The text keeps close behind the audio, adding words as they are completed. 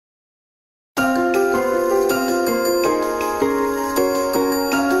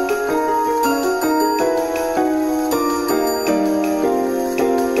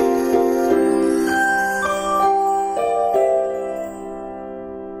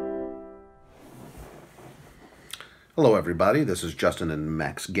Hello everybody, this is Justin and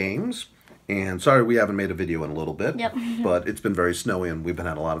Max Games, and sorry we haven't made a video in a little bit, but it's been very snowy and we've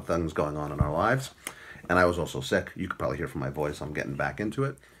had a lot of things going on in our lives, and I was also sick. You could probably hear from my voice, I'm getting back into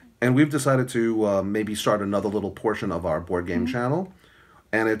it. And we've decided to maybe start another little portion of our board game channel,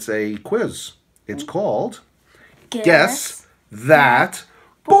 and it's a quiz. It's called Guess That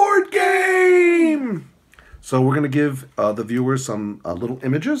Board Game! So we're going to give the viewers some little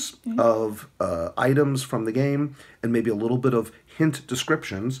images of items from the game and maybe a little bit of hint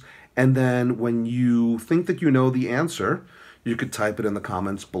descriptions. And then when you think that you know the answer, you could type it in the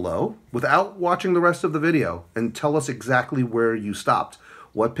comments below without watching the rest of the video and tell us exactly where you stopped.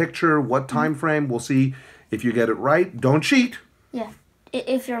 What picture, what time frame. We'll see if you get it right. Don't cheat. Yeah.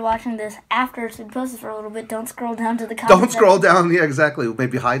 If you're watching this after it's been posted for a little bit, don't scroll down to the comments. Don't scroll down. Yeah, exactly.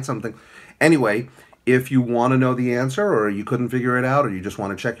 Maybe hide something. Anyway, if you want to know the answer or you couldn't figure it out or you just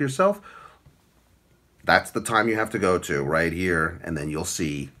want to check yourself, that's the time you have to go to right here, and then you'll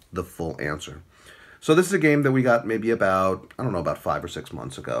see the full answer. So this is a game that we got maybe about, I don't know, about 5 or 6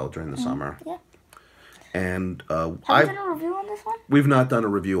 months ago during the summer. Yeah. And have you done a review on this one? We've not done a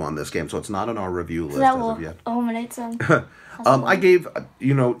review on this game, so it's not on our review list that as will of yet. eliminate some. I gave,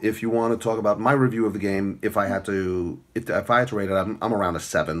 if you want to talk about my review of the game, if I had to rate it, I'm around a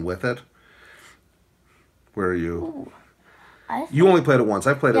 7 with it. Where are you? Ooh, you only played it once.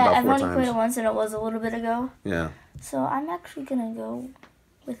 I've played it about 4 times. I've only played it once, and it was a little bit ago. Yeah. So I'm actually gonna go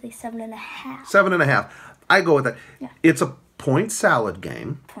with a 7.5. 7.5. I go with that. Yeah. It's a point salad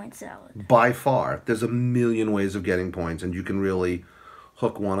game. Point salad. By far. There's a million ways of getting points, and you can really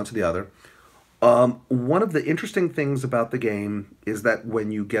hook one onto the other. One of the interesting things about the game is that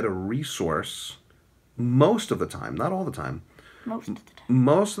when you get a resource, most of the time, not all the time,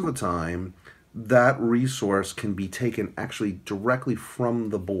 most of the time, that resource can be taken actually directly from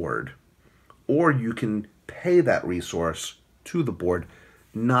the board. Or you can pay that resource to the board,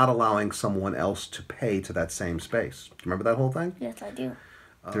 not allowing someone else to pay to that same space. Do you remember that whole thing? Yes, I do.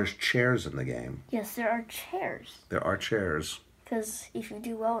 There's chairs in the game. Yes, there are chairs. There are chairs. Because if you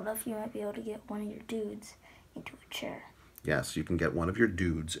do well enough, you might be able to get one of your dudes into a chair. Yes, you can get one of your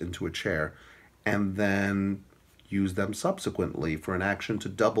dudes into a chair and then use them subsequently for an action to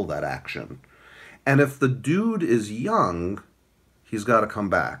double that action. And if the dude is young, he's got to come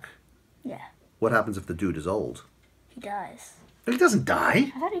back. Yeah. What happens if the dude is old? He dies. He doesn't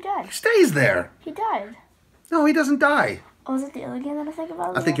die. I thought he died. He stays there. He died. No, he doesn't die. Oh, is it the other game that I think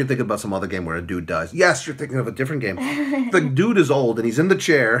about? I think you're thinking about some other game where a dude dies. Yes, you're thinking of a different game. The dude is old and he's in the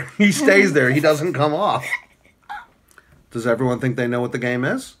chair. He stays there. He doesn't come off. Does everyone think they know what the game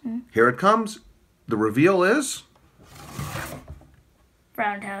is? Here it comes. The reveal is...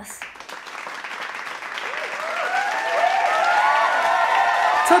 Roundhouse.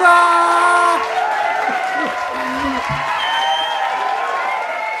 Ta-da!